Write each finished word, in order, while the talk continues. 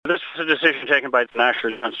decision taken by the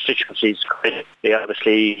National Constituencies Committee. They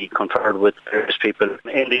obviously conferred with various people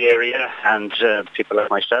in the area and people like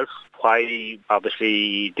myself. Why,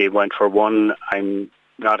 obviously, they went for one, I'm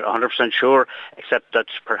not 100% sure, except that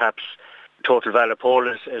perhaps total valid poll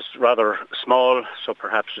is rather small, so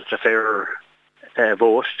perhaps it's a fairer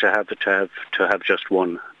vote to have just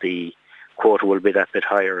one. The quota will be that bit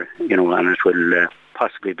higher, and it will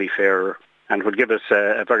possibly be fairer and will give us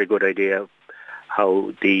a very good idea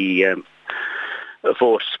how the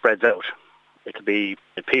vote spreads out. It'll be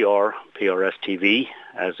the PRS TV,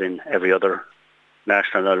 as in every other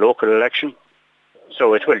national and local election.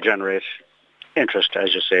 So it will generate interest,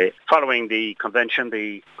 as you say. Following the convention,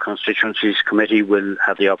 the Constituencies Committee will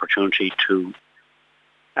have the opportunity to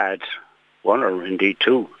add one or indeed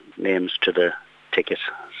two names to the ticket.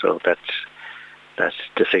 So that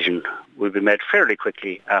decision will be made fairly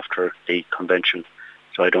quickly after the convention.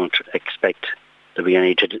 So I don't expect there'll be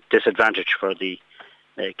any disadvantage for the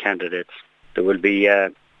candidates. There will be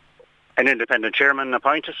an independent chairman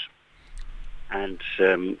appointed, and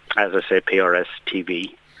as I say, PRS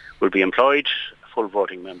TV will be employed. Full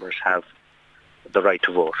voting members have the right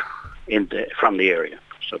to vote from the area.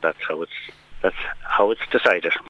 So that's how it's decided.